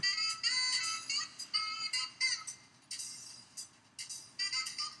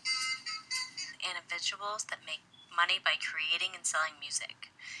individuals that make money by creating and selling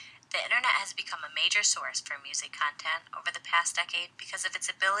music. The internet has become a major source for music content over the past decade because of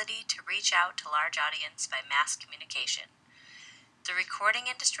its ability to reach out to large audiences by mass communication. The recording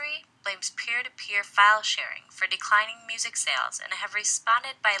industry blames peer-to-peer file sharing for declining music sales and have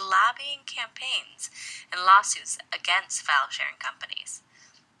responded by lobbying campaigns and lawsuits against file sharing companies.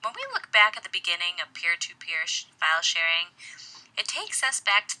 When we look back at the beginning of peer-to-peer file sharing, it takes us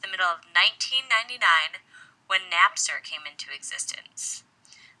back to the middle of 1999 when Napster came into existence.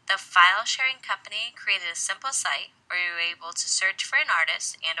 The file-sharing company created a simple site where you were able to search for an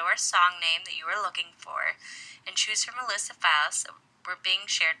artist and or a song name that you were looking for and choose from a list of files that were being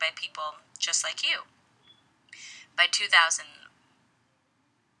shared by people just like you. By 2001,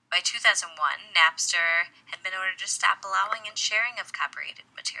 Napster had been ordered to stop allowing and sharing of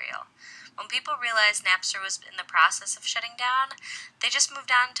copyrighted material. When people realized Napster was in the process of shutting down, they just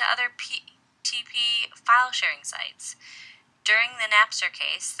moved on to other PTP file sharing sites. During the Napster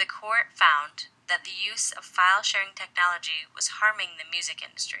case, the court found that the use of file sharing technology was harming the music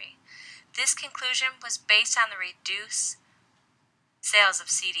industry. This conclusion was based on the reduced sales of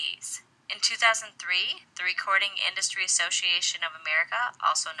CDs. In 2003, the Recording Industry Association of America,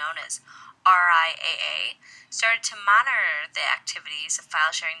 also known as RIAA, started to monitor the activities of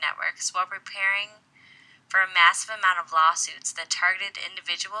file-sharing networks while preparing for a massive amount of lawsuits that targeted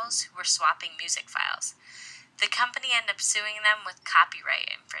individuals who were swapping music files. The company ended up suing them with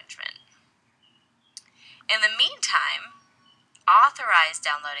copyright infringement. In the meantime, authorized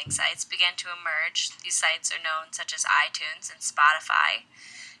downloading sites began to emerge. These sites are known such as iTunes and Spotify.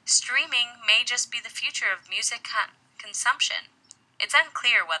 Streaming may just be the future of music consumption. It's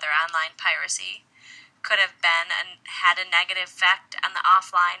unclear whether online piracy could have had a negative effect on the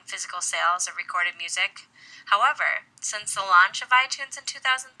offline physical sales of recorded music. However, since the launch of iTunes in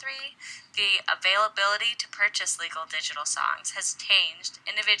 2003, the availability to purchase legal digital songs has changed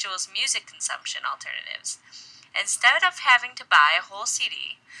individuals' music consumption alternatives. Instead of having to buy a whole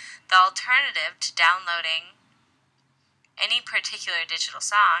CD, the alternative to downloading any particular digital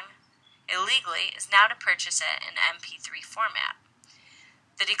song illegally is now to purchase it in MP3 format.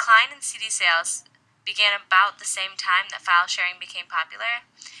 The decline in CD sales began about the same time that file sharing became popular,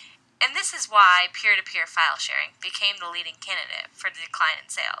 and this is why peer-to-peer file sharing became the leading candidate for the decline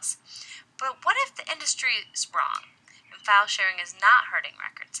in sales. But what if the industry is wrong and file sharing is not hurting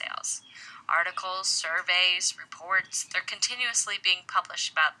record sales? Articles, surveys, reports, they're continuously being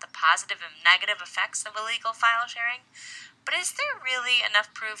published about the positive and negative effects of illegal file sharing. But is there really enough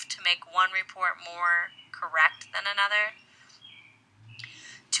proof to make one report more correct than another?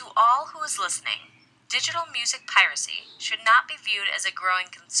 To all who is listening, digital music piracy should not be viewed as a growing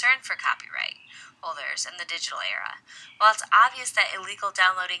concern for copyright holders in the digital era. While it's obvious that illegal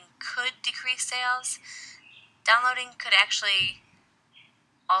downloading could decrease sales, downloading could actually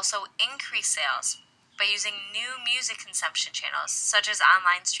also increase sales by using new music consumption channels such as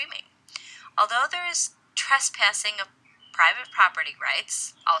online streaming. Although there is trespassing of private property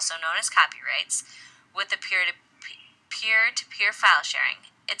rights, also known as copyrights, with the peer-to-peer file sharing,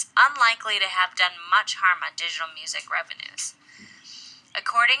 it's unlikely to have done much harm on digital music revenues.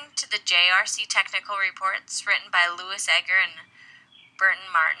 According to the JRC technical reports written by Louis Egger and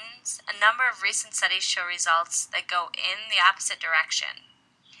Burton Martins, a number of recent studies show results that go in the opposite direction.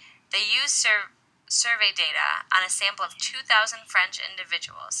 They use survey data on a sample of 2,000 French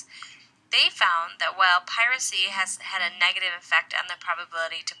individuals. They found that while piracy has had a negative effect on the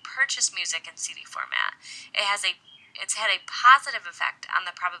probability to purchase music in CD format, it's had a positive effect on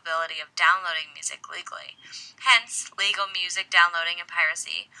the probability of downloading music legally. Hence, legal music downloading and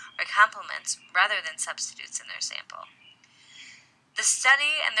piracy are complements rather than substitutes in their sample. The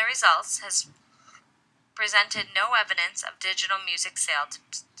study and the results has presented no evidence of digital music sale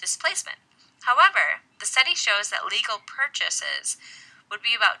displacement. However, the study shows that legal purchases would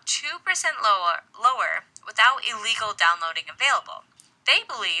be about 2% lower without illegal downloading available. They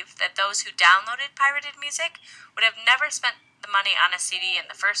believe that those who downloaded pirated music would have never spent the money on a CD in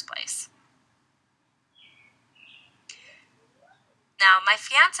the first place. Now, my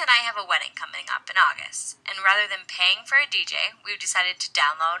fiance and I have a wedding coming up in August, and rather than paying for a DJ, we've decided to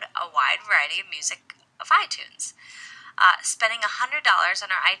download a wide variety of music of iTunes. Spending $100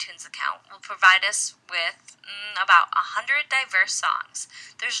 on our iTunes account will provide us with about 100 diverse songs.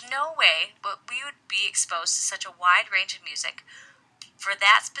 There's no way but we would be exposed to such a wide range of music for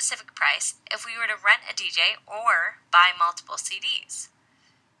that specific price if we were to rent a DJ or buy multiple CDs.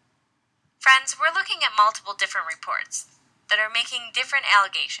 Friends, we're looking at multiple different reports that are making different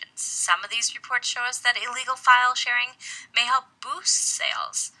allegations. Some of these reports show us that illegal file sharing may help boost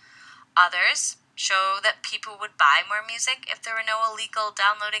sales. Others show that people would buy more music if there were no illegal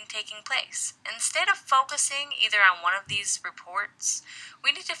downloading taking place. Instead of focusing either on one of these reports,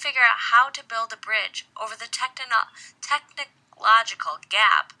 we need to figure out how to build a bridge over the technological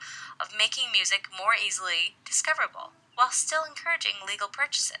gap of making music more easily discoverable while still encouraging legal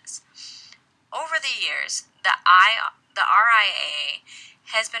purchases. Over the years, the RIAA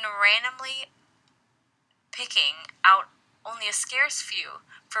has been randomly picking out only a scarce few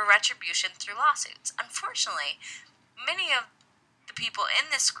for retribution through lawsuits. Unfortunately, many of the people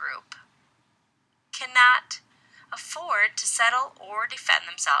in this group cannot afford to settle or defend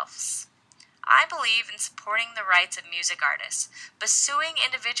themselves. I believe in supporting the rights of music artists, but suing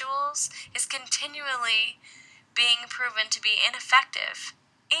individuals is continually being proven to be ineffective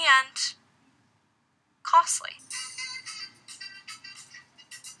and costly.